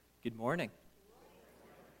Good morning.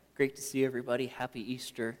 Great to see everybody. Happy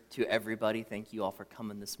Easter to everybody. Thank you all for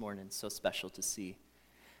coming this morning. It's so special to see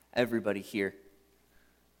everybody here.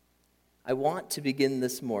 I want to begin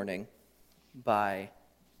this morning by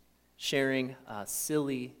sharing a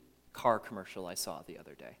silly car commercial I saw the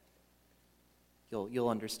other day. You'll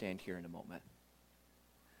understand here in a moment.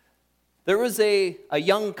 There was a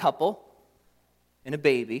young couple and a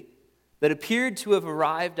baby that appeared to have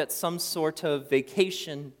arrived at some sort of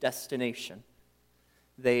vacation destination.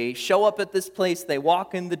 They show up at this place, they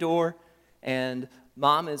walk in the door, and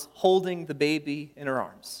mom is holding the baby in her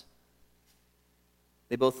arms.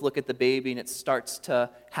 They both look at the baby, and it starts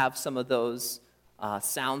to have some of those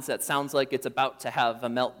sounds that sounds like it's about to have a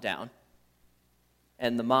meltdown.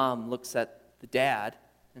 And the mom looks at the dad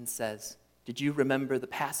and says, "Did you remember the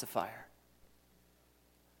pacifier?"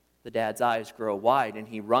 The dad's eyes grow wide, and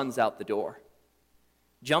he runs out the door.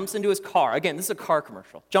 Jumps into his car. Again, this is a car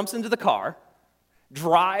commercial. Jumps into the car,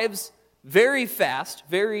 drives very fast,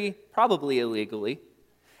 very probably illegally.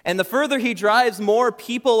 And the further he drives, more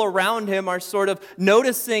people around him are sort of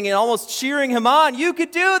noticing and almost cheering him on. You could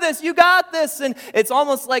do this, you got this. And it's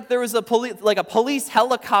almost like there was a police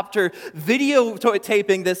helicopter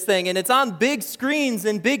videotaping this thing. And it's on big screens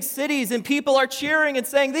in big cities. And people are cheering and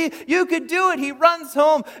saying, you could do it. He runs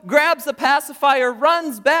home, grabs the pacifier,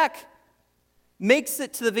 runs back, makes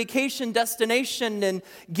it to the vacation destination, and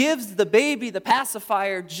gives the baby the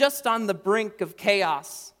pacifier just on the brink of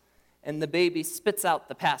chaos. And the baby spits out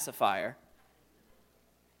the pacifier.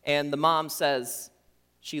 And the mom says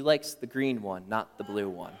she likes the green one, not the blue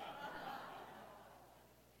one.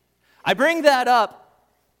 I bring that up,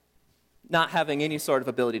 not having any sort of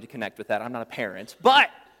ability to connect with that. I'm not a parent. But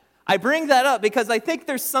I bring that up because I think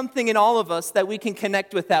there's something in all of us that we can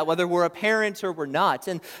connect with that, whether we're a parent or we're not.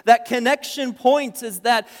 And that connection point is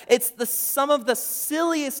that it's some of the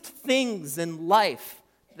silliest things in life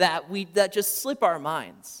that just slip our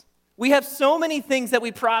minds. We have so many things that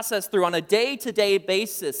we process through on a day-to-day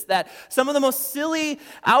basis that some of the most silly,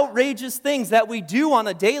 outrageous things that we do on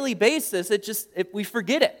a daily basis, we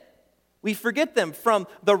forget it. We forget them, from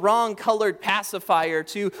the wrong colored pacifier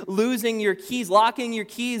to losing your keys, locking your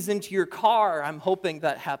keys into your car. I'm hoping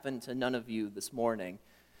that happened to none of you this morning.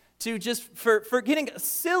 To just forgetting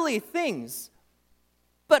silly things,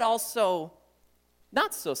 but also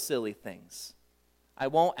not so silly things. I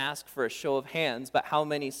won't ask for a show of hands, but how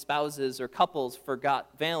many spouses or couples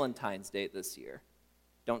forgot Valentine's Day this year?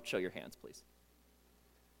 Don't show your hands, please.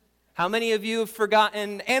 How many of you have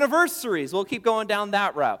forgotten anniversaries? We'll keep going down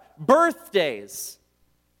that route. Birthdays.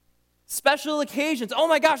 Special occasions. Oh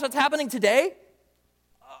my gosh, that's happening today?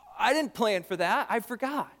 I didn't plan for that. I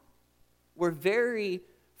forgot. We're very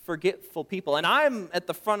forgetful people. And I'm at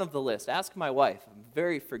the front of the list. Ask my wife. I'm a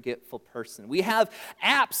very forgetful person. We have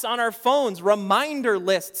apps on our phones, reminder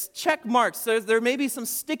lists, check marks. There may be some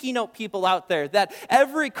sticky note people out there that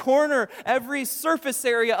every corner, every surface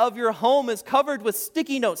area of your home is covered with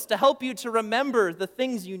sticky notes to help you to remember the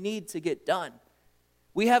things you need to get done.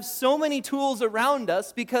 We have so many tools around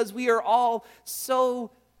us because we are all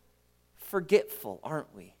so forgetful,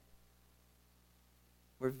 aren't we?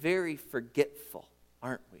 We're very forgetful,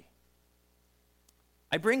 aren't we?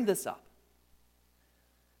 I bring this up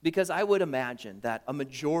because I would imagine that a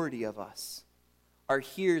majority of us are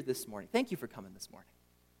here this morning. Thank you for coming this morning.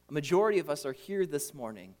 A majority of us are here this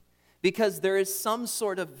morning because there is some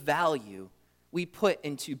sort of value we put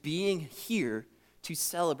into being here to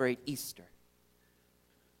celebrate Easter.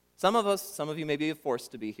 Some of you may be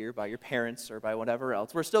forced to be here by your parents or by whatever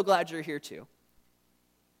else. We're still glad you're here too.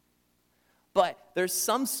 But there's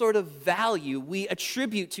some sort of value we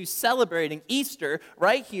attribute to celebrating Easter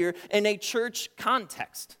right here in a church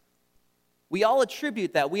context. We all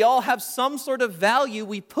attribute that. We all have some sort of value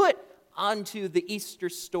we put onto the Easter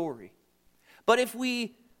story. But if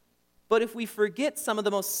we forget some of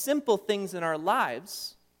the most simple things in our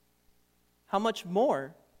lives, how much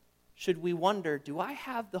more should we wonder, do I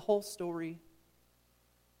have the whole story?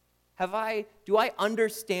 Do I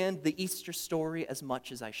understand the Easter story as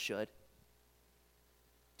much as I should?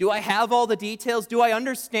 Do I have all the details? Do I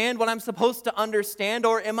understand what I'm supposed to understand?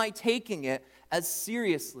 Or am I taking it as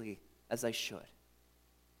seriously as I should?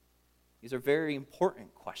 These are very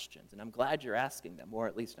important questions, and I'm glad you're asking them, or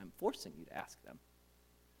at least I'm forcing you to ask them.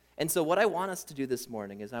 And so what I want us to do this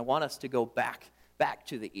morning is I want us to go back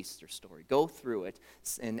to the Easter story. Go through it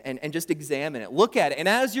and just examine it. Look at it. And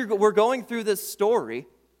as we're going through this story,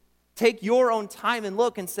 take your own time and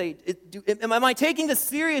look and say, am I taking this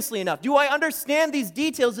seriously enough? Do I understand these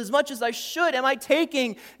details as much as I should? Am I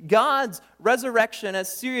taking God's resurrection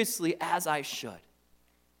as seriously as I should?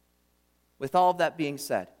 With all of that being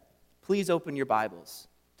said, please open your Bibles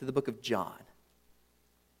to the book of John.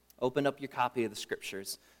 Open up your copy of the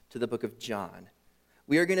Scriptures to the book of John.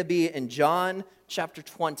 We are going to be in John chapter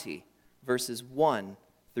 20, verses 1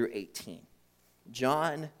 through 18.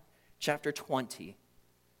 John chapter 20,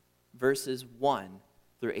 verses 1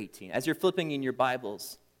 through 18. As you're flipping in your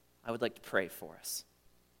Bibles, I would like to pray for us.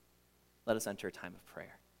 Let us enter a time of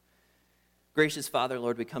prayer. Gracious Father,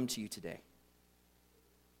 Lord, we come to you today,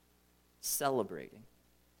 celebrating.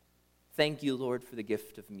 Thank you, Lord, for the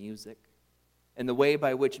gift of music and the way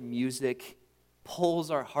by which music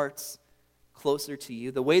pulls our hearts closer to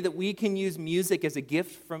you, the way that we can use music as a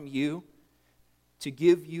gift from you to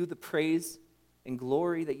give you the praise and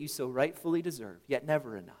glory that you so rightfully deserve, yet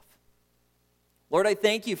never enough. Lord, I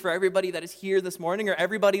thank you for everybody that is here this morning or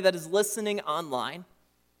everybody that is listening online.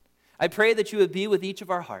 I pray that you would be with each of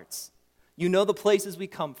our hearts. You know the places we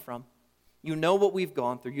come from. You know what we've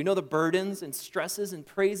gone through. You know the burdens and stresses and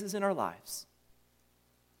praises in our lives.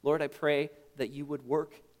 Lord, I pray that you would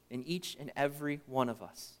work in each and every one of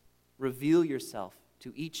us. Reveal yourself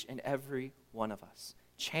to each and every one of us.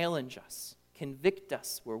 Challenge us. Convict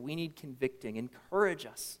us where we need convicting. Encourage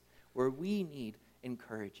us where we need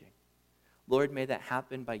encouraging. Lord, may that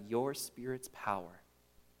happen by your Spirit's power,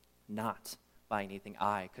 not by anything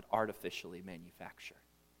I could artificially manufacture.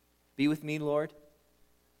 Be with me, Lord.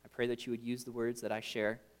 I pray that you would use the words that I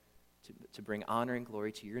share to bring honor and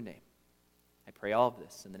glory to your name. I pray all of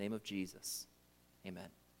this in the name of Jesus. Amen.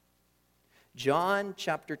 John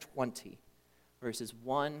chapter 20, verses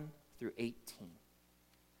 1 through 18.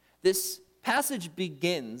 This passage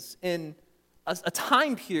begins in a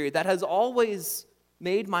time period that has always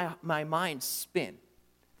made my mind spin.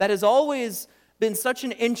 That has always been such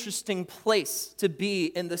an interesting place to be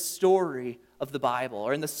in the story of the Bible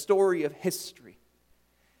or in the story of history.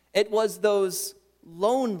 It was those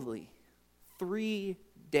lonely 3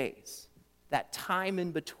 days, that time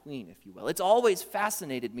in between, if you will. It's always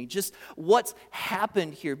fascinated me just what's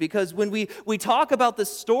happened here, because when we talk about this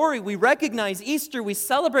story, we recognize Easter, we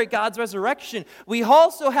celebrate God's resurrection. We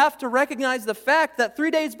also have to recognize the fact that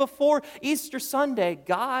 3 days before Easter Sunday,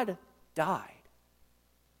 God died.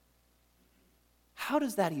 How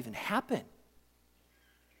does that even happen?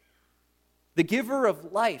 The giver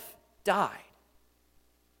of life died.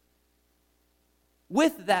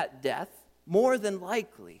 With that death, more than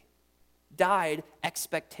likely, died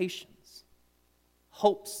expectations,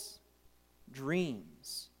 hopes,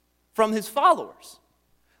 dreams from his followers.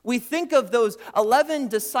 We think of those 11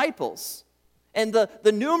 disciples and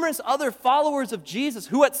the numerous other followers of Jesus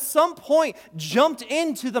who at some point jumped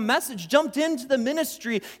into the message, jumped into the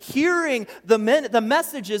ministry, hearing the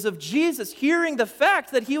messages of Jesus, hearing the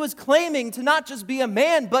fact that he was claiming to not just be a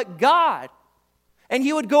man, but God. And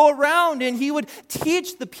he would go around and he would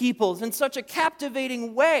teach the peoples in such a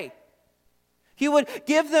captivating way. He would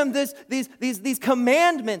give them these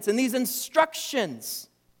commandments and these instructions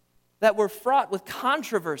that were fraught with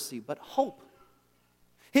controversy, but hope.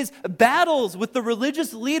 His battles with the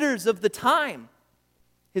religious leaders of the time,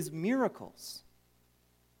 his miracles.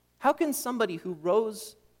 How can somebody who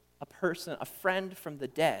rose a friend from the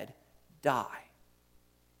dead, die?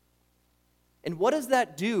 And what does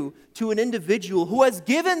that do to an individual who has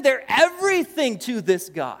given their everything to this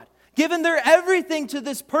God? Given their everything to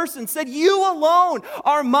this person, said, you alone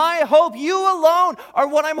are my hope. You alone are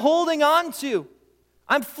what I'm holding on to.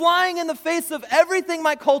 I'm flying in the face of everything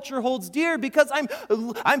my culture holds dear because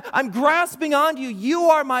I'm grasping onto you. You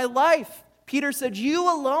are my life. Peter said, you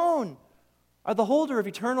alone are the holder of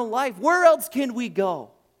eternal life. Where else can we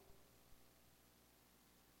go?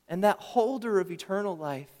 And that holder of eternal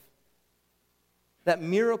life, that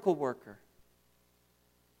miracle worker,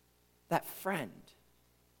 that friend,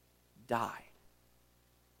 died.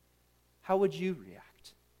 How would you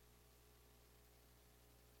react?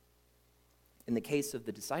 In the case of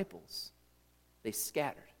the disciples, they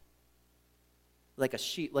scattered. Like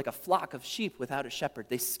a flock of sheep without a shepherd.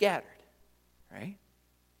 They scattered, right?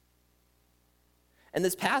 And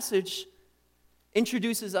this passage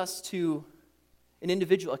introduces us to an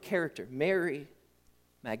individual, a character, Mary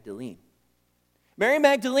Magdalene. Mary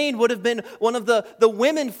Magdalene would have been one of the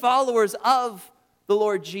women followers of the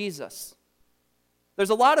Lord Jesus.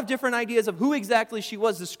 There's a lot of different ideas of who exactly she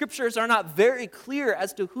was. The scriptures are not very clear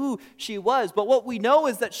as to who she was, but what we know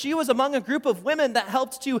is that she was among a group of women that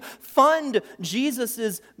helped to fund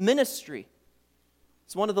Jesus' ministry.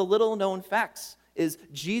 It's one of the little known facts is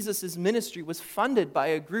Jesus' ministry was funded by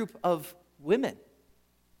a group of women.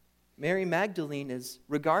 Mary Magdalene is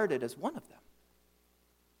regarded as one of them.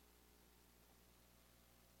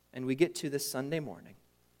 And we get to this Sunday morning,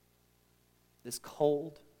 this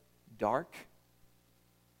cold, dark,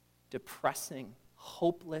 depressing,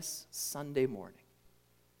 hopeless Sunday morning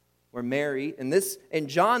where Mary, in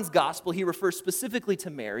John's gospel, he refers specifically to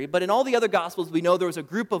Mary, but in all the other gospels, we know there was a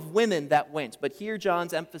group of women that went. But here,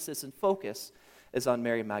 John's emphasis and focus is on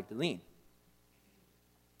Mary Magdalene.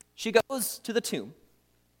 She goes to the tomb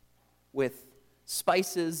with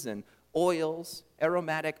spices and oils,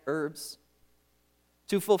 aromatic herbs,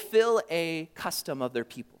 to fulfill a custom of their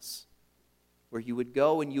peoples, where you would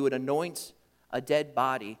go and you would anoint a dead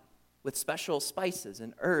body with special spices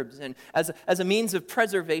and herbs, and as a means of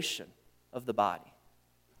preservation of the body.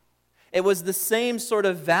 It was the same sort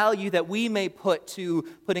of value that we may put to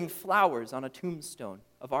putting flowers on a tombstone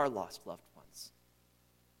of our lost loved ones,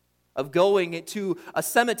 of going to a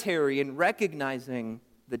cemetery and recognizing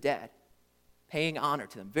the dead, paying honor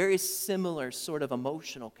to them. Very similar sort of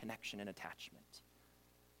emotional connection and attachment.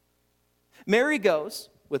 Mary goes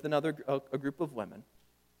with a group of women,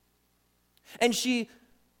 and she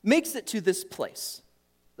makes it to this place,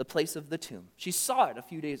 the place of the tomb. She saw it a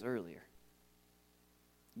few days earlier.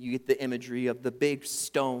 You get the imagery of the big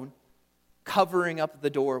stone covering up the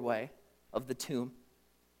doorway of the tomb.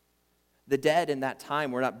 The dead in that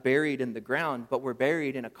time were not buried in the ground, but were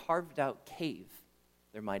buried in a carved-out cave.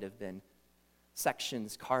 There might have been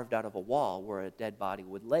sections carved out of a wall where a dead body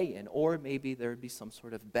would lay in, or maybe there would be some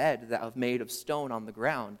sort of bed that was made of stone on the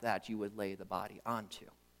ground that you would lay the body onto.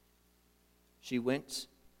 She went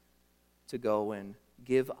to go and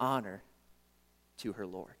give honor to her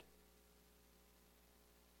Lord.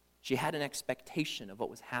 She had an expectation of what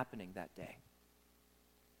was happening that day.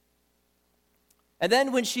 And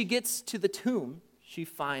then when she gets to the tomb, she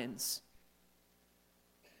finds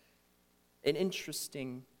an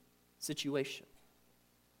interesting situation.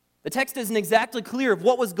 The text isn't exactly clear of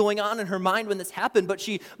what was going on in her mind when this happened, but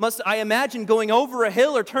she must, I imagine, going over a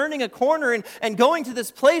hill or turning a corner and going to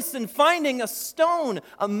this place and finding a stone,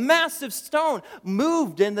 a massive stone,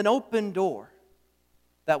 moved in an open door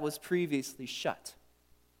that was previously shut.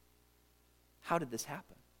 How did this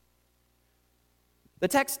happen? The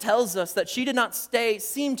text tells us that she did not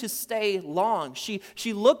seem to stay long. She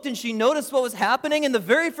looked and she noticed what was happening, and the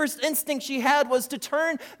very first instinct she had was to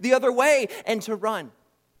turn the other way and to run.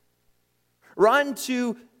 Run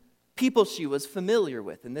to people she was familiar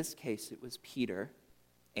with. In this case, it was Peter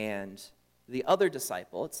and the other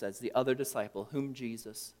disciple. It says the other disciple whom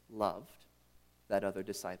Jesus loved, that other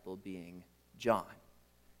disciple being John.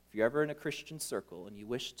 If you're ever in a Christian circle and you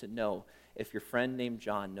wish to know if your friend named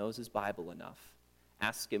John knows his Bible enough,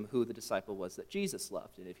 ask him who the disciple was that Jesus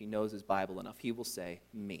loved. And if he knows his Bible enough, he will say,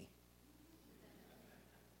 me.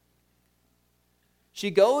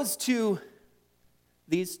 She goes to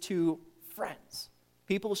these two friends,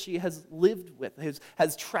 people she has lived with,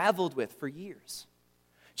 has traveled with for years.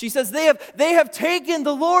 She says, they have taken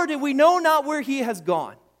the Lord, and we know not where he has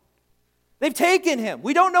gone. They've taken him.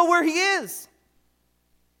 We don't know where he is.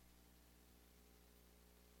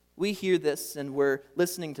 We hear this, and we're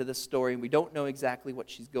listening to this story, and we don't know exactly what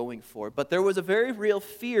she's going for. But there was a very real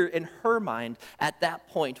fear in her mind at that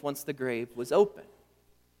point once the grave was open.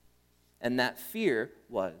 And that fear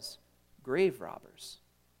was grave robbers.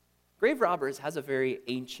 Grave robbers has a very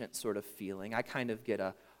ancient sort of feeling. I kind of get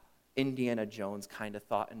a Indiana Jones kind of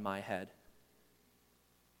thought in my head.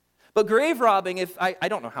 But grave robbing, I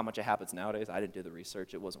don't know how much it happens nowadays. I didn't do the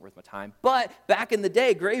research. It wasn't worth my time. But back in the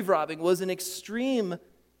day, grave robbing was an extreme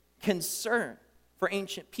concern for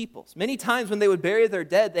ancient peoples. Many times when they would bury their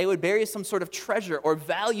dead, they would bury some sort of treasure or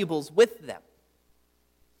valuables with them.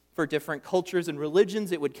 For different cultures and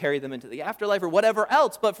religions, it would carry them into the afterlife or whatever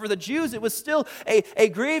else. But for the Jews, it was still a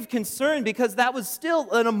grave concern because that was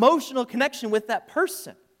still an emotional connection with that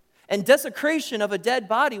person. And desecration of a dead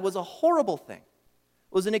body was a horrible thing.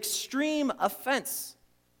 It was an extreme offense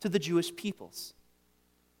to the Jewish peoples.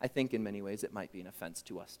 I think in many ways it might be an offense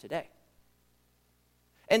to us today.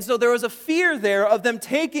 And so there was a fear there of them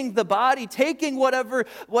taking the body, taking whatever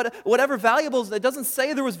valuables. It doesn't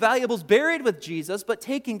say there was valuables buried with Jesus, but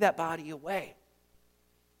taking that body away.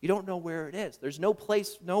 You don't know where it is. There's no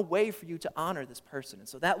place, no way for you to honor this person. And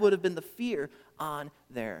so that would have been the fear on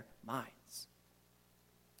their minds.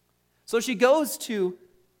 So she goes to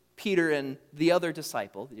Peter and the other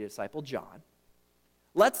disciple, the disciple John,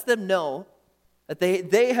 lets them know that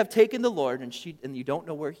they have taken the Lord and you don't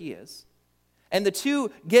know where he is. And the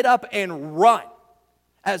two get up and run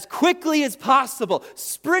as quickly as possible,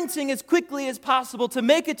 sprinting as quickly as possible to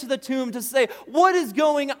make it to the tomb to say, what is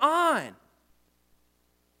going on?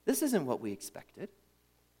 This isn't what we expected.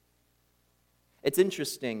 It's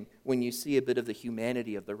interesting when you see a bit of the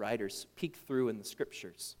humanity of the writers peek through in the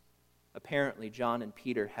scriptures. Apparently, John and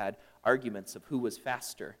Peter had arguments of who was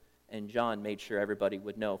faster And John made sure everybody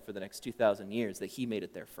would know for the next 2,000 years that he made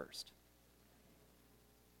it there first.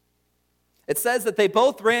 It says that they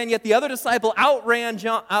both ran, yet the other disciple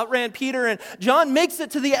outran Peter, and John makes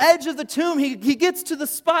it to the edge of the tomb. He gets to the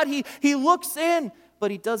spot. He looks in, but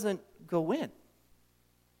he doesn't go in.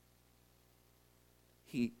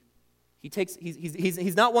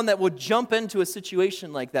 He's not one that would jump into a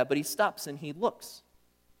situation like that, but he stops and he looks.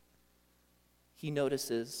 He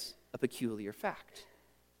notices a peculiar fact.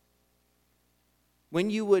 When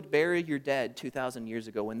you would bury your dead 2,000 years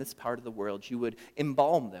ago in this part of the world, you would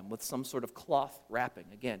embalm them with some sort of cloth wrapping.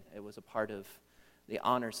 Again, it was a part of the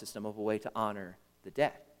honor system, of a way to honor the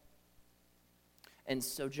dead. And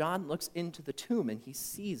so John looks into the tomb and he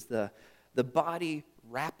sees the body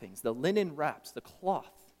wrappings, the linen wraps, the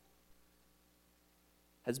cloth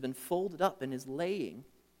has been folded up and is laying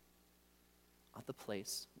at the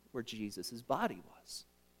place where Jesus' body was.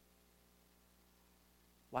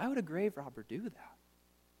 Why would a grave robber do that?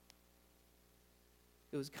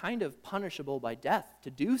 It was kind of punishable by death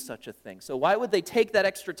to do such a thing. So why would they take that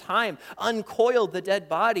extra time, uncoil the dead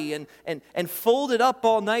body, and fold it up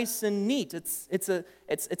all nice and neat? It's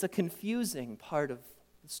a confusing part of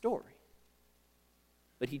the story.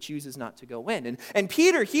 But he chooses not to go in. And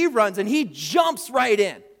Peter, he runs and he jumps right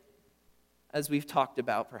in. As we've talked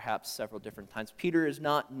about perhaps several different times, Peter is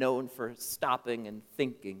not known for stopping and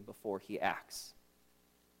thinking before he acts.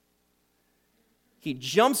 He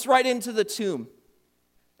jumps right into the tomb.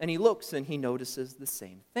 And he looks and he notices the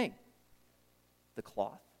same thing. The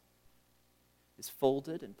cloth is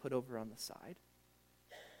folded and put over on the side.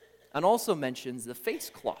 And also mentions the face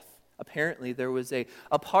cloth. Apparently there was a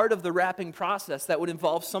part of the wrapping process that would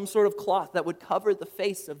involve some sort of cloth that would cover the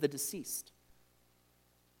face of the deceased.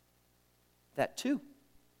 That too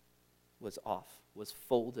was off, was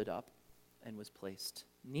folded up, and was placed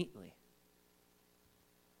neatly.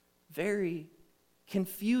 Very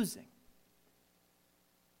confusing.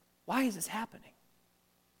 Why is this happening?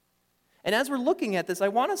 And as we're looking at this, I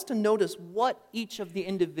want us to notice what each of the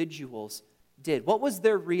individuals did. What was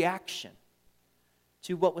their reaction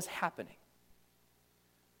to what was happening?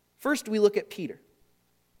 First, we look at Peter.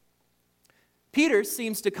 Peter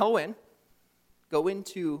seems to go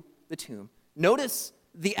into the tomb, notice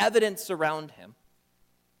the evidence around him,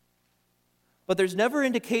 but there's never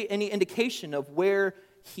any indication of where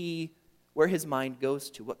his mind goes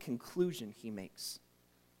to, what conclusion he makes.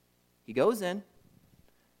 He goes in,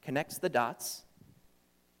 connects the dots,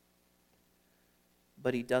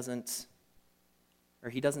 but he doesn't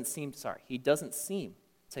seem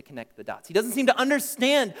to connect the dots. He doesn't seem to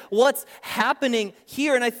understand what's happening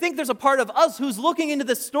here. And I think there's a part of us who's looking into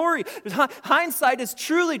this story. Hindsight is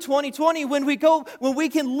truly 20/20 when we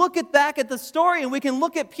can look back at the story and we can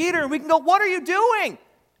look at Peter and we can go, "What are you doing?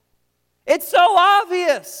 It's so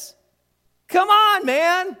obvious. Come on,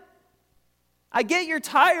 man. I get you're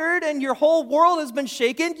tired and your whole world has been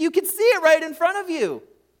shaken. You can see it right in front of you."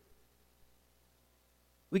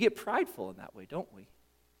 We get prideful in that way, don't we?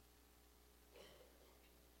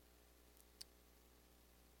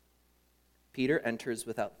 Peter enters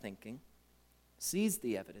without thinking, sees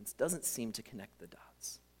the evidence, doesn't seem to connect the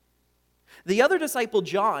dots. The other disciple,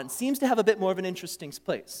 John, seems to have a bit more of an interesting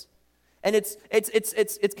place. And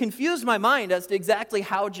it's confused my mind as to exactly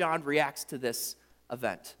how John reacts to this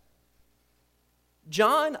event.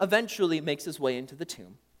 John eventually makes his way into the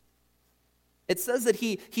tomb. It says that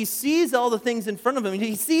he sees all the things in front of him.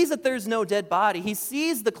 He sees that there's no dead body. He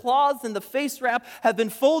sees the cloths and the face wrap have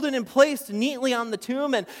been folded and placed neatly on the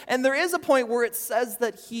tomb. And there is a point where it says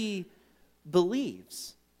that he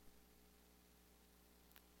believes.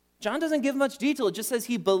 John doesn't give much detail. It just says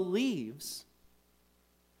he believes.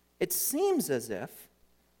 It seems as if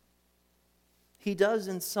he does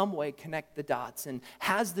in some way connect the dots and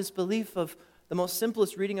has this belief of the most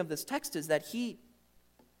simplest reading of this text is that he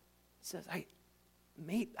says,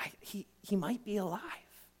 he might be alive.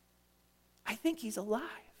 I think he's alive.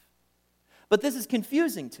 But this is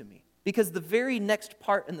confusing to me because the very next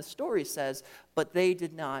part in the story says, but they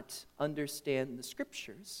did not understand the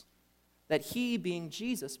scriptures that he, being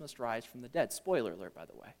Jesus, must rise from the dead. Spoiler alert, by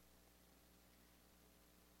the way.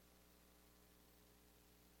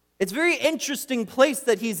 It's a very interesting place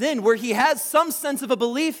that he's in where he has some sense of a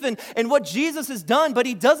belief in what Jesus has done, but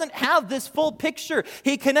he doesn't have this full picture.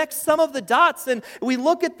 He connects some of the dots, and we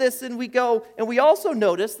look at this and we go, and we also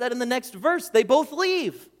notice that in the next verse, they both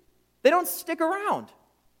leave. They don't stick around.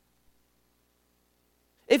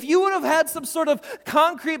 If you would have had some sort of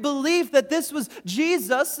concrete belief that this was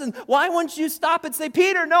Jesus, and why wouldn't you stop and say,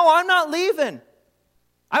 Peter, no, I'm not leaving.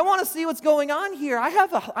 I want to see what's going on here. I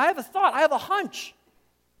have a thought. I have a hunch.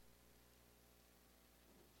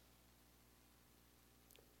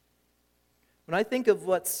 When I think of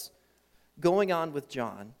what's going on with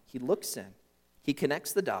John, he looks in, he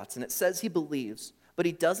connects the dots, and it says he believes, but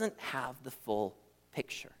he doesn't have the full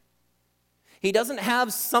picture. He doesn't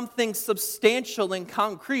have something substantial and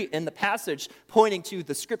concrete in the passage pointing to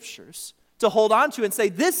the scriptures to hold on to and say,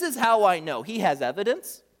 this is how I know. He has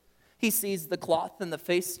evidence. He sees the cloth and the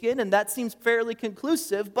face skin, and that seems fairly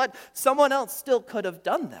conclusive, but someone else still could have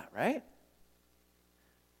done that, right?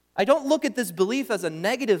 I don't look at this belief as a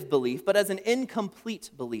negative belief, but as an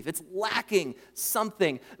incomplete belief. It's lacking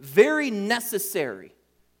something very necessary.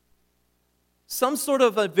 Some sort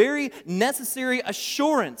of a very necessary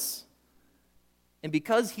assurance. And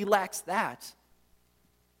because he lacks that,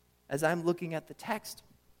 as I'm looking at the text,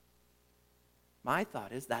 my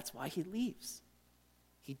thought is that's why he leaves.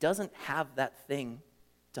 He doesn't have that thing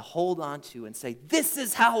to hold on to and say, this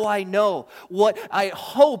is how I know what I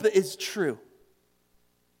hope is true.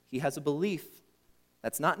 He has a belief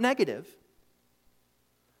that's not negative,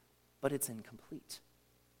 but it's incomplete.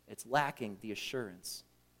 It's lacking the assurance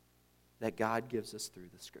that God gives us through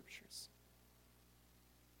the scriptures.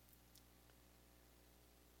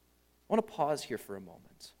 I want to pause here for a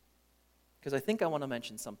moment because I think I want to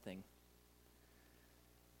mention something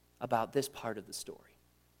about this part of the story.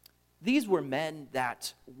 These were men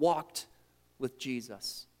that walked with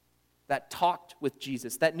Jesus, that talked with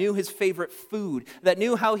Jesus, that knew his favorite food, that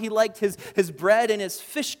knew how he liked his bread and his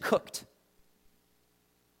fish cooked,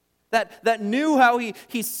 that knew how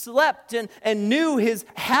he slept and knew his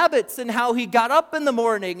habits and how he got up in the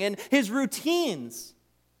morning and his routines.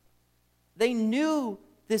 They knew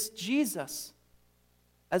this Jesus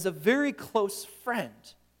as a very close friend.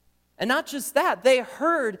 And not just that, they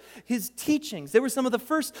heard his teachings. They were some of the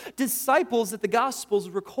first disciples that the Gospels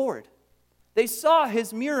record. They saw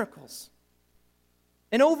his miracles.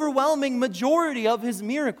 An overwhelming majority of his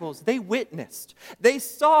miracles they witnessed. They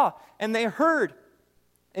saw and they heard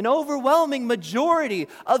an overwhelming majority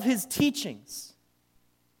of his teachings.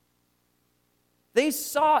 They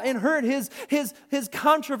saw and heard his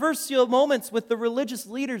controversial moments with the religious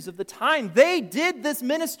leaders of the time. They did this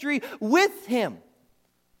ministry with him.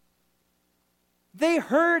 They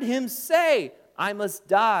heard him say, I must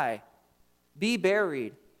die, be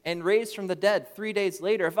buried, and raised from the dead 3 days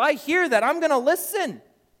later. If I hear that, I'm going to listen.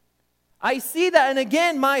 I see that, and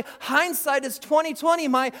again, my hindsight is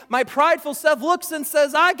 20/20. My prideful self looks and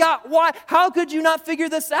says, I got why? How could you not figure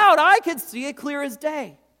this out? I could see it clear as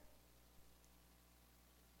day.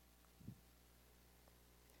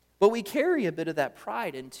 But we carry a bit of that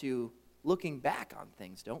pride into looking back on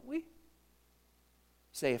things, don't we?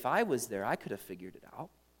 Say, if I was there, I could have figured it out.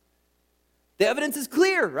 The evidence is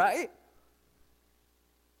clear, right?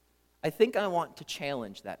 I think I want to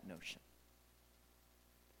challenge that notion.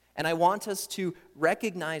 And I want us to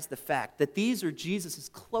recognize the fact that these are Jesus'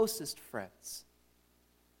 closest friends.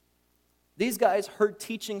 These guys heard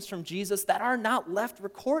teachings from Jesus that are not left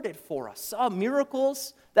recorded for us, saw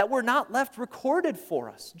miracles that were not left recorded for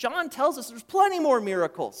us. John tells us there's plenty more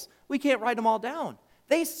miracles. We can't write them all down.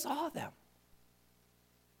 They saw them.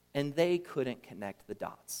 And they couldn't connect the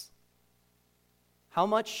dots. How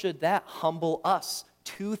much should that humble us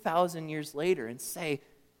 2,000 years later and say,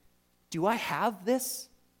 do I have this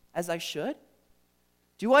as I should?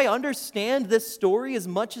 Do I understand this story as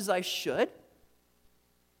much as I should?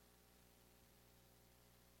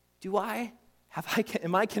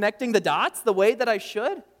 Am I connecting the dots the way that I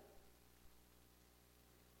should?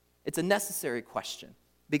 It's a necessary question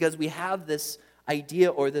because we have this idea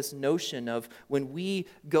or this notion of when we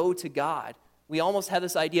go to God, we almost have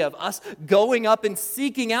this idea of us going up and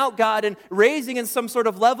seeking out God and raising in some sort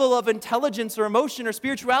of level of intelligence or emotion or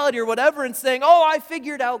spirituality or whatever and saying, oh, I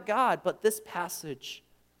figured out God. But this passage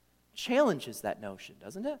challenges that notion,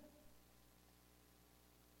 doesn't it?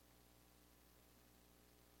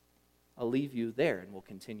 I'll leave you there and we'll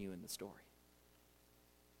continue in the story.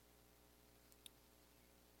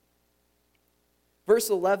 Verse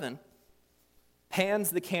 11 pans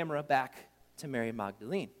the camera back to Mary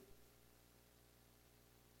Magdalene.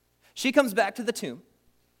 She comes back to the tomb.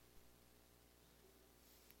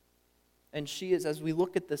 And she is, as we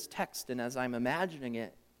look at this text and as I'm imagining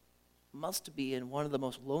it, must be in one of the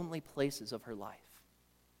most lonely places of her life.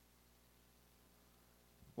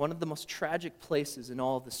 One of the most tragic places in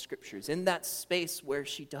all of the scriptures, in that space where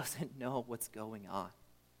she doesn't know what's going on.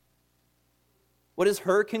 What is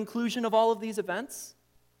her conclusion of all of these events?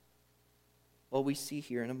 Well, we see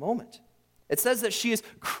here in a moment. It says that she is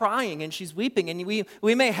crying and she's weeping, and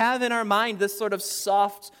we may have in our mind this sort of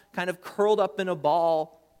soft, kind of curled up in a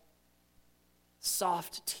ball,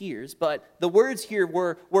 soft tears, but the words here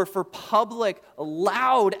were for public,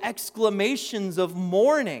 loud exclamations of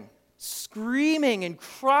mourning, screaming and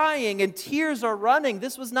crying, and tears are running.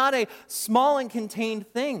 This was not a small and contained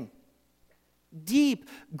thing. Deep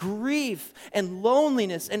grief and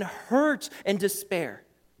loneliness and hurt and despair.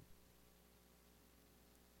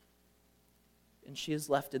 And she is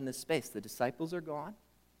left in this space. The disciples are gone.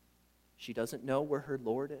 She doesn't know where her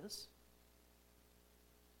Lord is.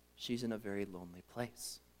 She's in a very lonely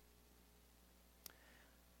place.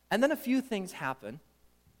 And then a few things happen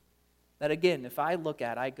that, again, if I look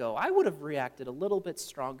at, I go, I would have reacted a little bit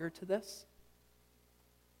stronger to this.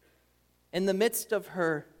 In the midst of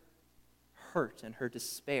her hurt and her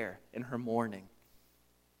despair and her mourning,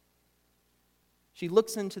 she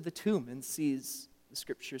looks into the tomb and sees, the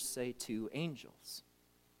scriptures say, 2 angels.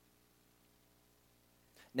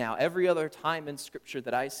 Now, every other time in Scripture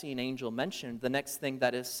that I see an angel mentioned, the next thing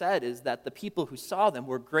that is said is that the people who saw them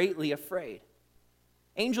were greatly afraid.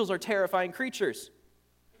 Angels are terrifying creatures.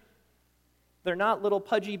 They're not little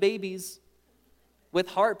pudgy babies with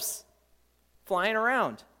harps flying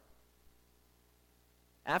around.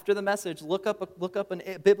 After the message, look up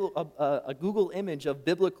a Google image of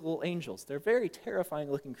biblical angels. They're very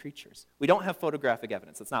terrifying looking creatures. We don't have photographic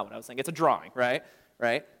evidence. That's not what I was saying. It's a drawing, right?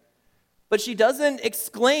 But she doesn't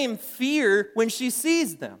exclaim fear when she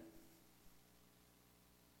sees them.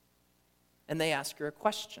 And they ask her a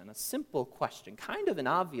question, a simple question, kind of an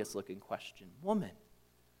obvious looking question. Woman,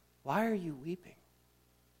 why are you weeping?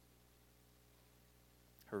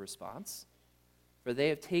 Her response, for they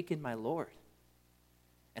have taken my Lord,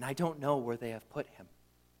 and I don't know where they have put him.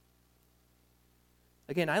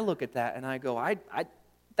 Again, I look at that and I go,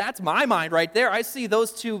 that's my mind right there. I see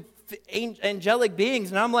those 2 angelic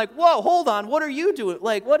beings, and I'm like, whoa, hold on, what are you doing?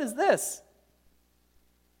 Like, what is this?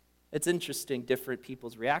 It's interesting, different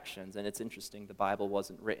people's reactions, and it's interesting the Bible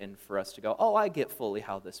wasn't written for us to go, oh, I get fully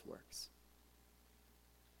how this works.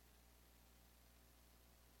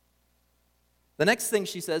 The next thing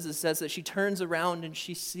she says that she turns around and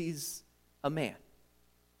she sees a man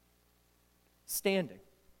standing.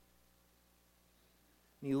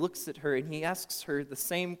 And he looks at her and he asks her the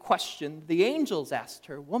same question the angels asked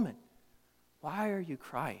her, woman, why are you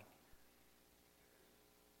crying?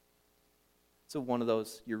 So one of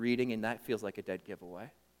those you're reading and that feels like a dead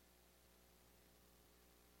giveaway.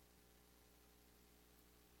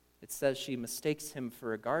 It says she mistakes him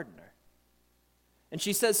for a gardener. And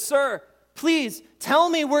she says, sir, please tell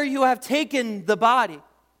me where you have taken the body.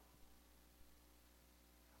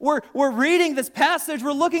 We're reading this passage,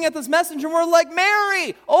 we're looking at this message, and we're like,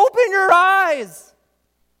 Mary, open your eyes.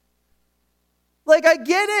 Like, I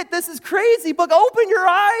get it, this is crazy, but open your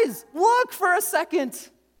eyes. Look for a second.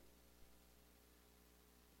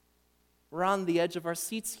 We're on the edge of our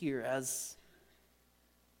seats here as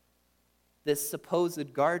this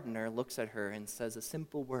supposed gardener looks at her and says a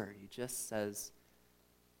simple word. He just says,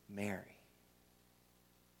 Mary.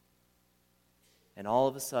 And all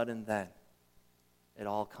of a sudden then, it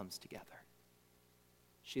all comes together.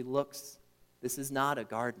 She looks, this is not a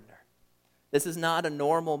gardener. This is not a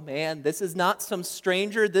normal man. This is not some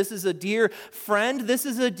stranger. This is a dear friend. This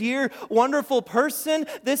is a dear, wonderful person.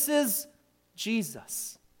 This is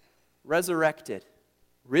Jesus, resurrected,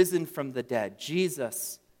 risen from the dead.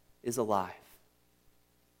 Jesus is alive.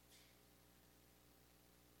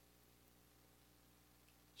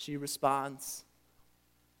 She responds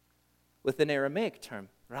with an Aramaic term,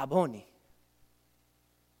 Rabboni.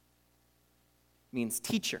 Means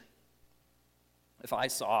teacher. If I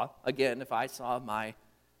saw a guy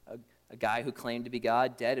who claimed to be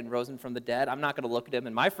God, dead and risen from the dead, I'm not going to look at him,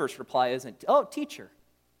 and my first reply isn't, oh, teacher.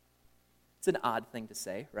 It's an odd thing to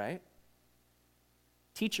say, right?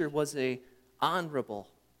 Teacher was a honorable,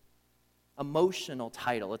 emotional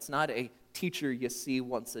title. It's not a teacher you see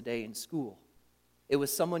once a day in school. It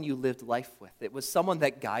was someone you lived life with. It was someone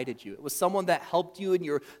that guided you. It was someone that helped you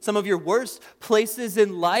in some of your worst places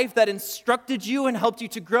in life, that instructed you and helped you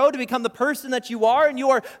to grow to become the person that you are, and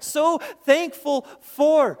you are so thankful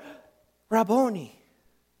for. Rabboni.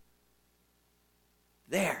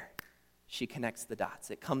 There, she connects the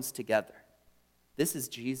dots. It comes together. This is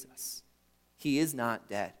Jesus. He is not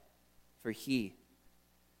dead, for he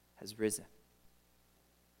has risen.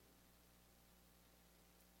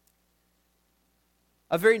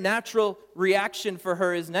 A very natural reaction for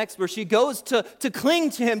her is next, where she goes to cling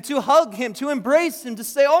to him, to hug him, to embrace him, to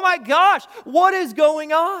say, oh my gosh, what is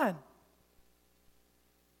going on?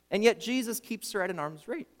 And yet Jesus keeps her at an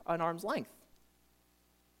arm's length.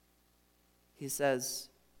 He says,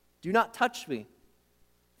 do not touch me,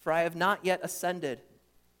 for I have not yet ascended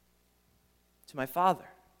to my Father.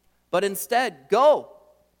 But instead, go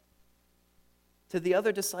to the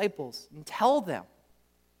other disciples and tell them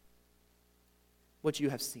what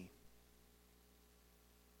you have seen.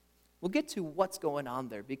 We'll get to what's going on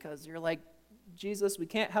there because you're like, Jesus, we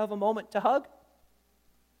can't have a moment to hug?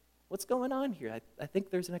 What's going on here? I think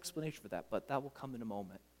there's an explanation for that, but that will come in a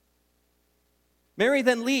moment. Mary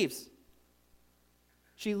then leaves.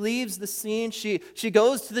 She leaves the scene. She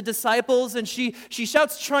goes to the disciples and she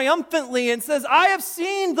shouts triumphantly and says, I have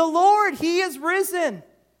seen the Lord. He is risen.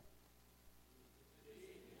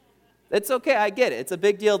 It's okay. I get it. It's a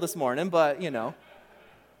big deal this morning, but,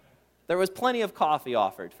 there was plenty of coffee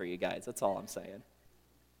offered for you guys. That's all I'm saying.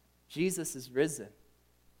 Jesus is risen.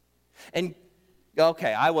 And,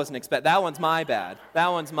 okay, I wasn't expecting. That one's my bad.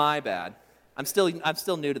 I'm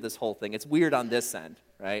still new to this whole thing. It's weird on this end,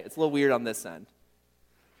 right? It's a little weird on this end.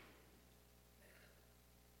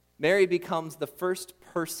 Mary becomes the first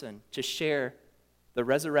person to share the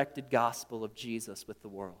resurrected gospel of Jesus with the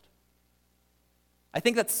world. I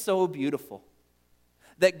think that's so beautiful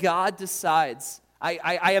that God decides.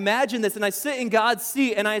 I imagine this and I sit in God's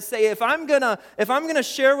seat and I say, if I'm gonna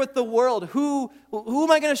share with the world, who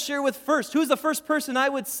am I gonna share with first? Who's the first person I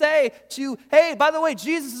would say to, hey, by the way,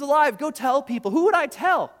 Jesus is alive, go tell people. Who would I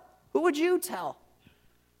tell? Who would you tell?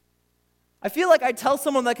 I feel like I'd tell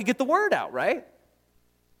someone that could get the word out, right?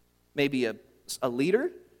 Maybe a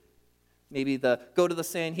leader. Maybe go to the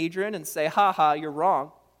Sanhedrin and say, ha, you're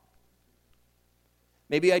wrong.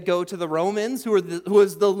 Maybe I'd go to the Romans, who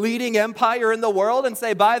was the leading empire in the world, and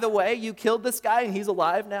say, by the way, you killed this guy and he's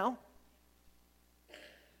alive now.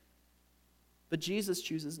 But Jesus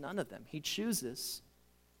chooses none of them. He chooses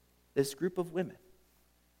this group of women.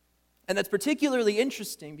 And that's particularly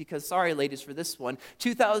interesting because, sorry ladies for this one,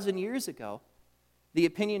 2,000 years ago, the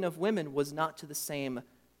opinion of women was not to the same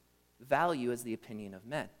value as the opinion of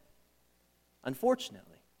men.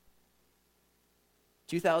 Unfortunately.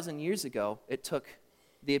 2,000 years ago, it took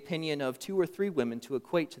the opinion of 2 or 3 women to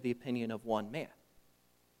equate to the opinion of one man.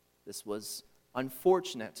 This was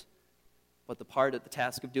unfortunate, but the part of the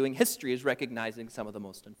task of doing history is recognizing some of the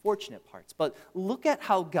most unfortunate parts. But look at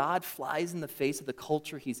how God flies in the face of the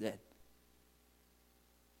culture he's in.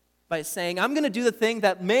 By saying, I'm going to do the thing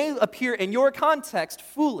that may appear in your context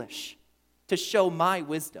foolish to show my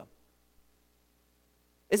wisdom.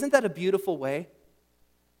 Isn't that a beautiful way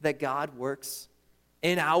that God works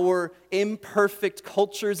in our imperfect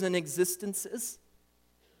cultures and existences?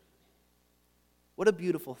 What a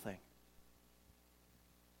beautiful thing.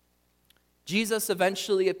 Jesus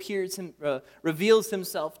eventually reveals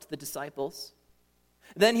himself to the disciples.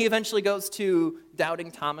 Then he eventually goes to doubting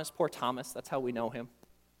Thomas, poor Thomas, that's how we know him.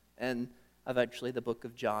 And eventually the book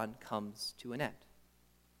of John comes to an end.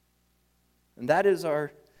 And that is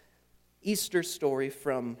our Easter story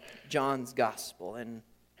from John's gospel. And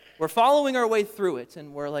we're following our way through it,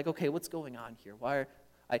 and we're like, okay, what's going on here?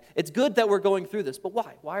 It's good that we're going through this, but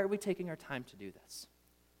why? Why are we taking our time to do this?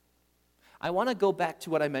 I want to go back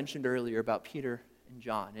to what I mentioned earlier about Peter and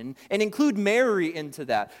John, and include Mary into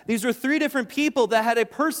that. These were 3 different people that had a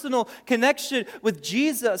personal connection with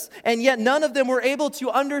Jesus, and yet none of them were able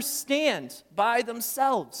to understand by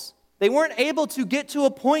themselves. They weren't able to get to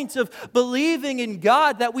a point of believing in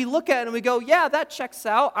God that we look at and we go, yeah, that checks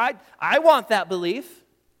out. I want that belief.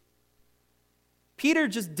 Peter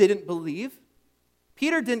just didn't believe.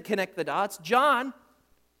 Peter didn't connect the dots. John,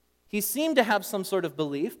 he seemed to have some sort of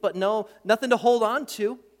belief, but nothing to hold on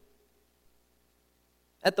to.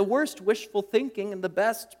 At the worst, wishful thinking, and the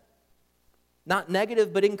best, not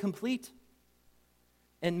negative, but incomplete.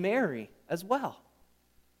 And Mary, as well,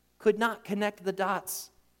 could not connect the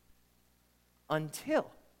dots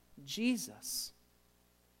until Jesus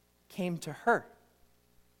came to her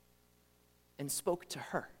and spoke to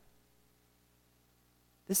her.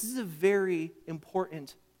 This is a very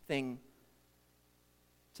important thing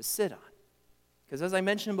to sit on. Because as I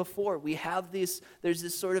mentioned before, there's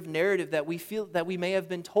this sort of narrative that we feel that we may have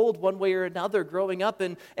been told one way or another growing up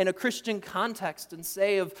in a Christian context and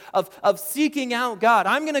say of seeking out God.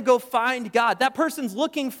 I'm going to go find God. That person's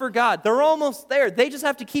looking for God. They're almost there. They just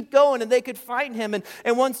have to keep going and they could find him.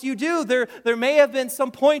 And once you do, there may have been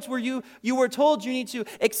some point where you were told you need to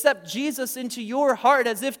accept Jesus into your heart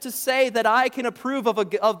as if to say that I can approve of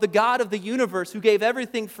the God of the universe who gave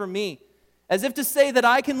everything for me. As if to say that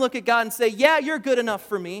I can look at God and say, yeah, you're good enough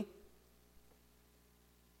for me.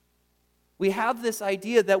 We have this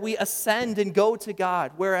idea that we ascend and go to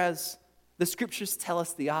God, whereas the scriptures tell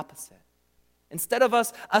us the opposite. Instead of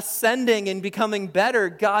us ascending and becoming better,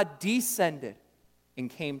 God descended and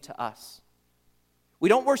came to us. We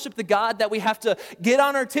don't worship the God that we have to get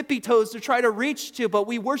on our tippy toes to try to reach to, but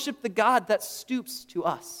we worship the God that stoops to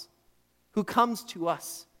us, who comes to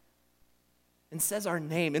us and says our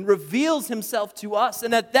name and reveals himself to us.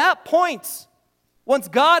 And at that point, Once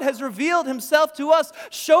God has revealed himself to us,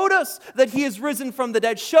 showed us that he is risen from the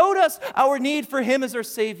dead, showed us our need for him as our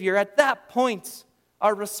Savior, at that point,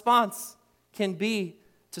 our response can be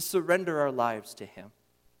to surrender our lives to him.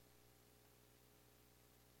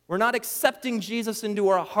 We're not accepting Jesus into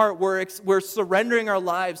our heart. We're surrendering our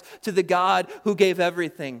lives to the God who gave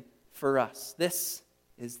everything for us. This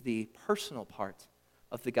is the personal part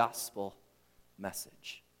of the gospel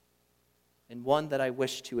message, and one that I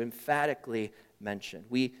wish to emphatically mention.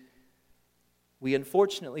 We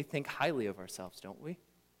unfortunately think highly of ourselves, don't we?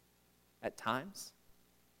 At times.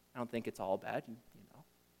 I don't think it's all bad, you know.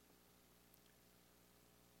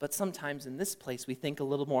 But sometimes in this place, we think a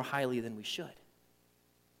little more highly than we should.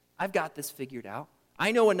 I've got this figured out.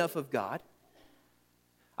 I know enough of God.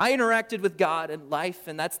 I interacted with God in life,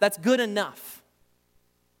 and that's good enough.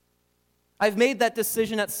 I've made that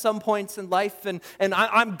decision at some points in life, and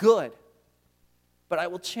I'm good. But I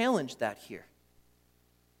will challenge that here.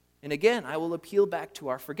 And again, I will appeal back to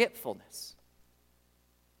our forgetfulness.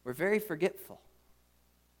 We're very forgetful.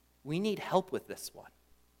 We need help with this one.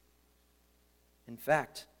 In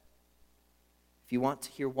fact, if you want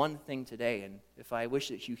to hear one thing today, and if I wish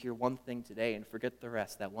that you hear one thing today and forget the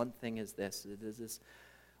rest, that one thing is this. It is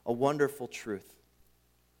a wonderful truth,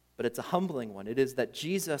 but it's a humbling one. It is that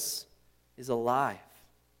Jesus is alive,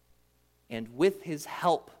 and with his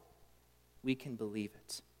help, we can believe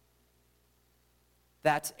it.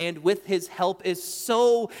 That, and with his help, is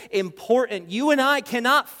so important. You and I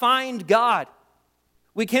cannot find God.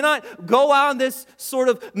 We cannot go on this sort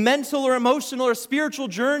of mental or emotional or spiritual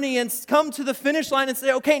journey and come to the finish line and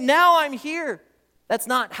say, okay, now I'm here. That's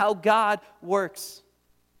not how God works.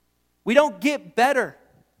 We don't get better.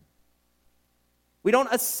 We don't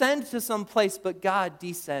ascend to some place, but God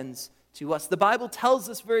descends to us. The Bible tells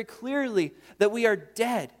us very clearly that we are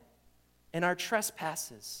dead in our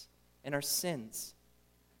trespasses and our sins.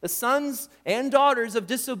 The sons and daughters of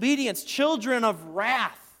disobedience, children of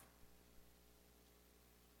wrath,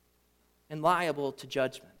 and liable to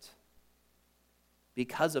judgment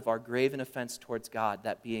because of our graven offense towards God,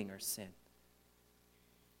 that being our sin.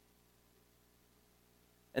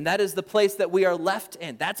 And that is the place that we are left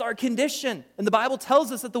in. That's our condition. And the Bible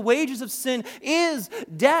tells us that the wages of sin is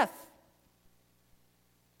death.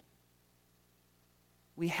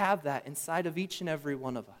 We have that inside of each and every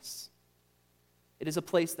one of us. It is a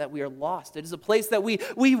place that we are lost. It is a place that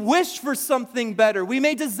we wish for something better. We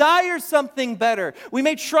may desire something better. We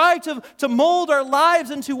may try to mold our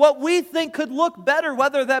lives into what we think could look better,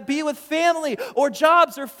 whether that be with family or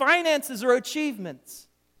jobs or finances or achievements.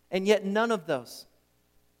 And yet none of those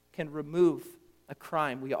can remove a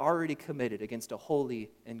crime we already committed against a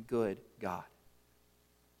holy and good God.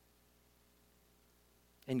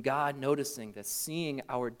 And God, noticing this, seeing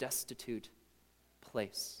our destitute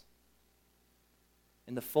place,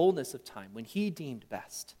 in the fullness of time, when he deemed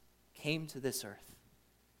best, came to this earth,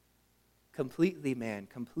 completely man,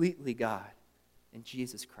 completely God, in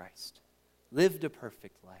Jesus Christ, lived a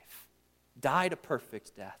perfect life, died a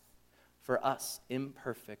perfect death for us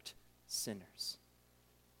imperfect sinners.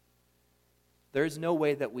 There is no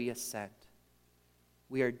way that we ascend.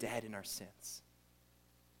 We are dead in our sins.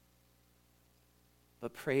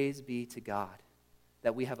 But praise be to God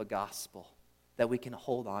that we have a gospel that we can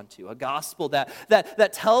hold on to. A gospel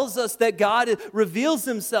that tells us that God reveals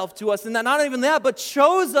himself to us, and that not even that, but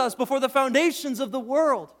chose us before the foundations of the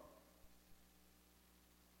world.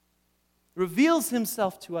 Reveals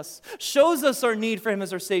himself to us, shows us our need for him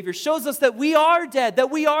as our Savior, shows us that we are dead, that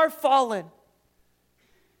we are fallen,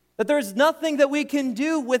 that there is nothing that we can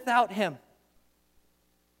do without him.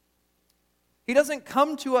 He doesn't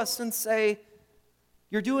come to us and say,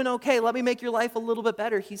 you're doing okay, let me make your life a little bit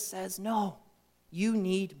better. He says, no, you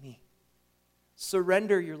need me.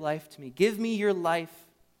 Surrender your life to me. Give me your life.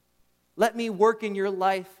 Let me work in your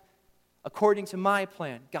life according to my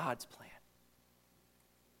plan, God's plan.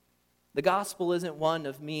 The gospel isn't one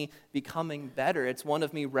of me becoming better. It's one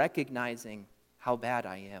of me recognizing how bad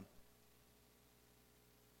I am.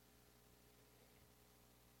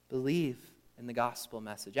 Believe in the gospel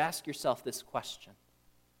message. Ask yourself this question.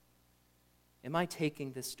 Am I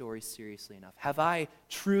taking this story seriously enough? Have I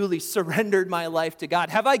truly surrendered my life to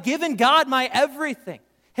God? Have I given God my everything?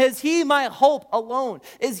 Is he my hope alone?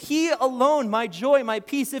 Is he alone my joy, my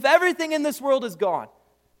peace? If everything in this world is gone,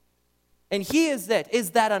 and he is it,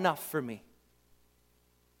 is that enough for me?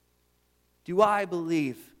 Do I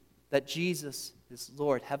believe that Jesus is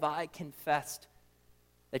Lord? Have I confessed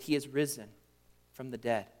that he is risen from the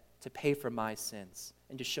dead to pay for my sins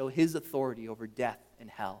and to show his authority over death and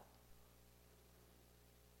hell?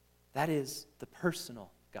 That is the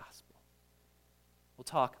personal gospel. We'll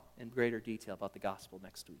talk in greater detail about the gospel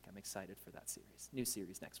next week. I'm excited for that series. New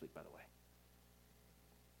series next week, by the way.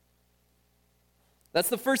 That's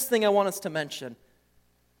the first thing I want us to mention.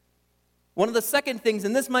 One of the second things,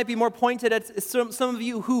 and this might be more pointed at some of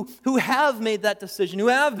you who have made that decision,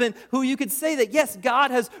 who you could say that, yes,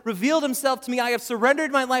 God has revealed himself to me. I have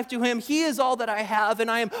surrendered my life to him. He is all that I have, and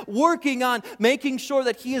I am working on making sure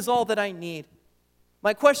that he is all that I need.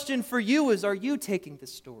 My question for you is, are you taking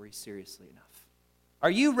this story seriously enough? Are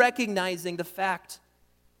you recognizing the fact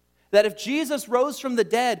that if Jesus rose from the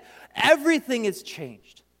dead, everything is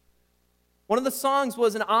changed? One of the songs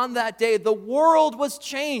was, and on that day, the world was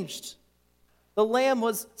changed. The Lamb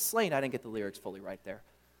was slain. I didn't get the lyrics fully right there.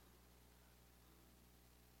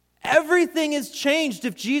 Everything is changed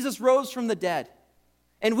if Jesus rose from the dead.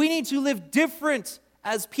 And we need to live different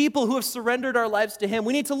as people who have surrendered our lives to him.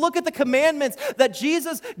 We need to look at the commandments that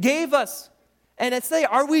Jesus gave us and say,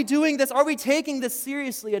 are we doing this? Are we taking this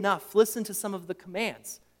seriously enough? Listen to some of the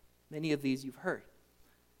commands. Many of these you've heard.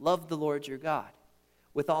 Love the Lord your God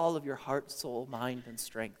with all of your heart, soul, mind, and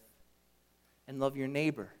strength. And love your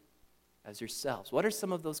neighbor as yourselves. What are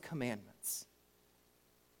some of those commandments?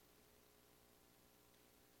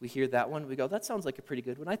 We hear that one, we go, that sounds like a pretty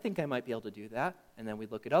good one. I think I might be able to do that. And then we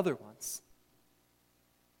look at other ones.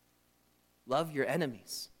 Love your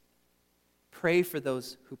enemies. Pray for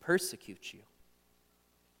those who persecute you.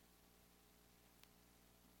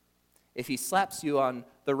 If he slaps you on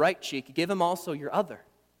the right cheek, give him also your other.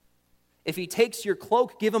 If he takes your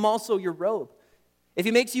cloak, give him also your robe. If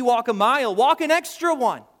he makes you walk a mile, walk an extra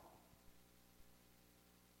one.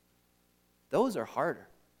 Those are harder.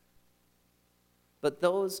 But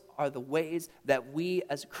those are the ways that we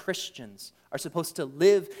as Christians are supposed to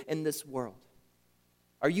live in this world.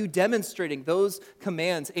 Are you demonstrating those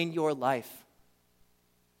commands in your life?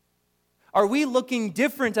 Are we looking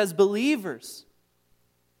different as believers?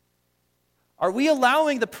 Are we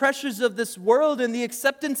allowing the pressures of this world and the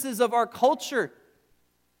acceptances of our culture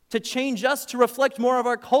to change us to reflect more of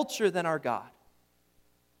our culture than our God?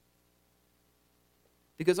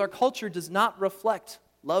 Because our culture does not reflect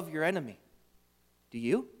love your enemy. Do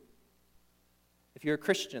you? If you're a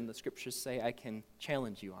Christian, the scriptures say I can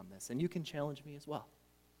challenge you on this, and you can challenge me as well.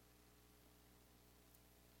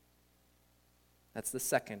 That's the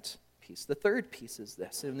second piece. The third piece is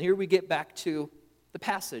this, and here we get back to the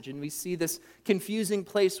passage, and we see this confusing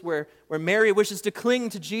place where Mary wishes to cling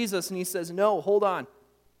to Jesus, and he says, no, hold on.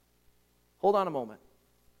 Hold on a moment.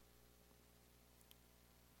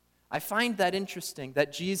 I find that interesting,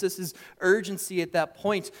 that Jesus' urgency at that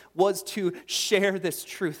point was to share this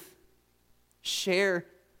truth. Share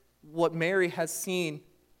what Mary has seen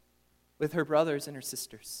with her brothers and her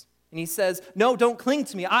sisters. And he says, no, don't cling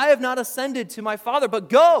to me. I have not ascended to my Father, but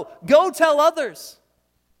go tell others.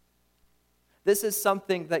 This is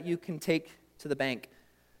something that you can take to the bank.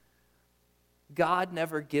 God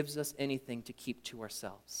never gives us anything to keep to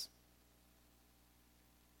ourselves.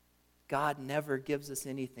 God never gives us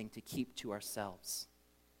anything to keep to ourselves.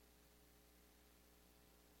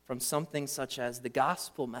 From something such as the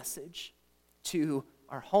gospel message to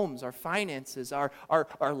our homes, our finances, our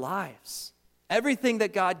lives. Everything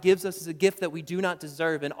that God gives us is a gift that we do not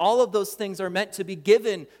deserve, and all of those things are meant to be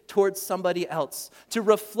given towards somebody else, to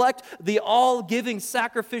reflect the all-giving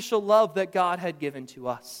sacrificial love that God had given to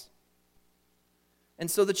us. And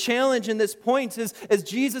so the challenge in this point is, as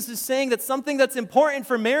Jesus is saying, that something that's important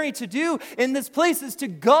for Mary to do in this place is to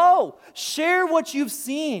go, share what you've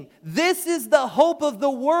seen. This is the hope of the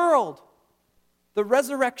world, the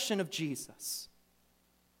resurrection of Jesus.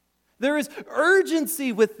 There is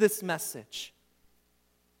urgency with this message.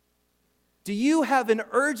 Do you have an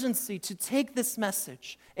urgency to take this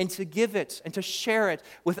message and to give it and to share it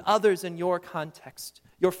with others in your context?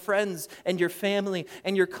 Your friends and your family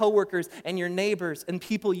and your coworkers and your neighbors and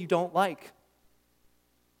people you don't like?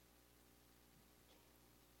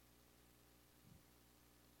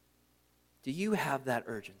 Do you have that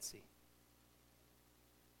urgency?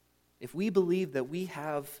 If we believe that we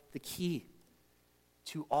have the key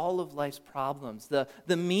to all of life's problems, the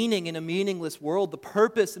meaning in a meaningless world, the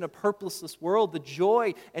purpose in a purposeless world, the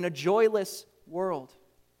joy in a joyless world,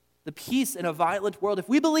 the peace in a violent world, if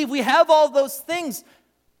we believe we have all those things,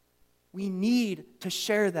 we need to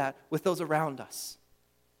share that with those around us.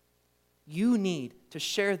 You need to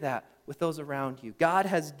share that with those around you. God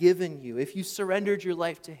has given you, if you surrendered your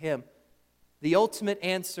life to Him, the ultimate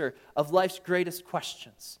answer of life's greatest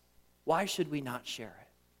questions. Why should we not share it?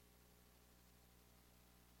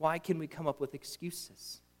 Why can we come up with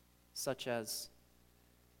excuses such as,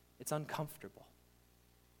 it's uncomfortable?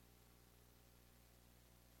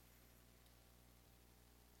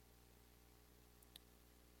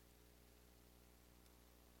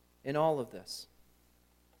 in all of this,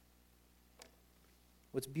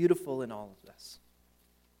 what's beautiful in all of this,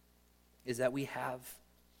 is that we have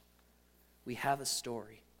a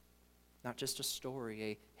story, not just a story,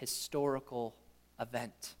 a historical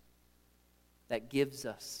event that gives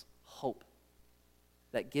us hope,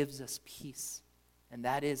 that gives us peace, and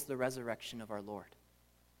that is the resurrection of our Lord.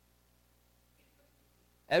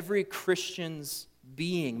 Every Christian's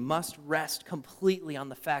being must rest completely on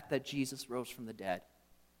the fact that Jesus rose from the dead.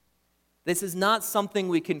 This is not something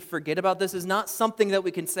we can forget about. This is not something that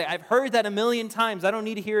we can say, I've heard that a million times, I don't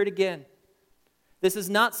need to hear it again. This is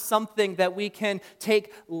not something that we can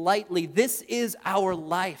take lightly. This is our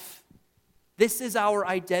life. This is our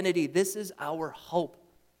identity. This is our hope.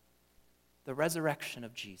 The resurrection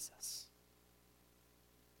of Jesus.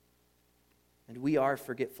 And we are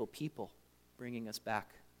forgetful people, bringing us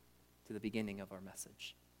back to the beginning of our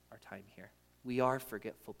message, our time here. We are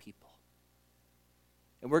forgetful people.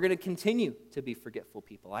 And we're going to continue to be forgetful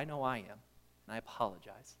people. I know I am, and I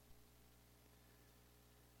apologize.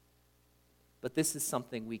 But this is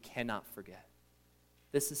something we cannot forget.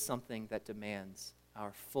 This is something that demands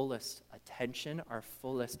our fullest attention, our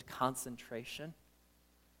fullest concentration,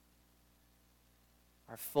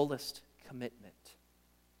 our fullest commitment.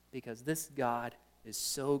 Because this God is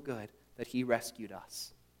so good that he rescued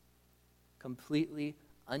us. Completely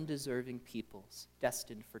undeserving peoples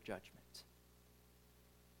destined for judgment.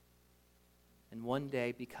 And one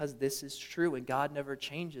day, because this is true and God never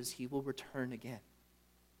changes, he will return again.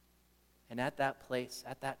 And at that place,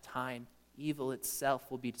 at that time, evil itself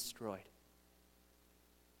will be destroyed.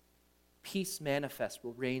 Peace manifest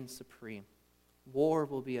will reign supreme. War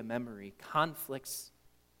will be a memory. Conflicts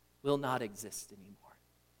will not exist anymore.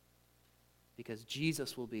 Because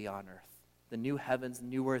Jesus will be on earth. The new heavens, the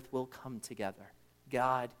new earth will come together.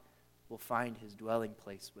 God will find his dwelling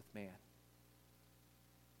place with man.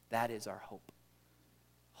 That is our hope.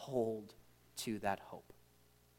 Hold to that hope.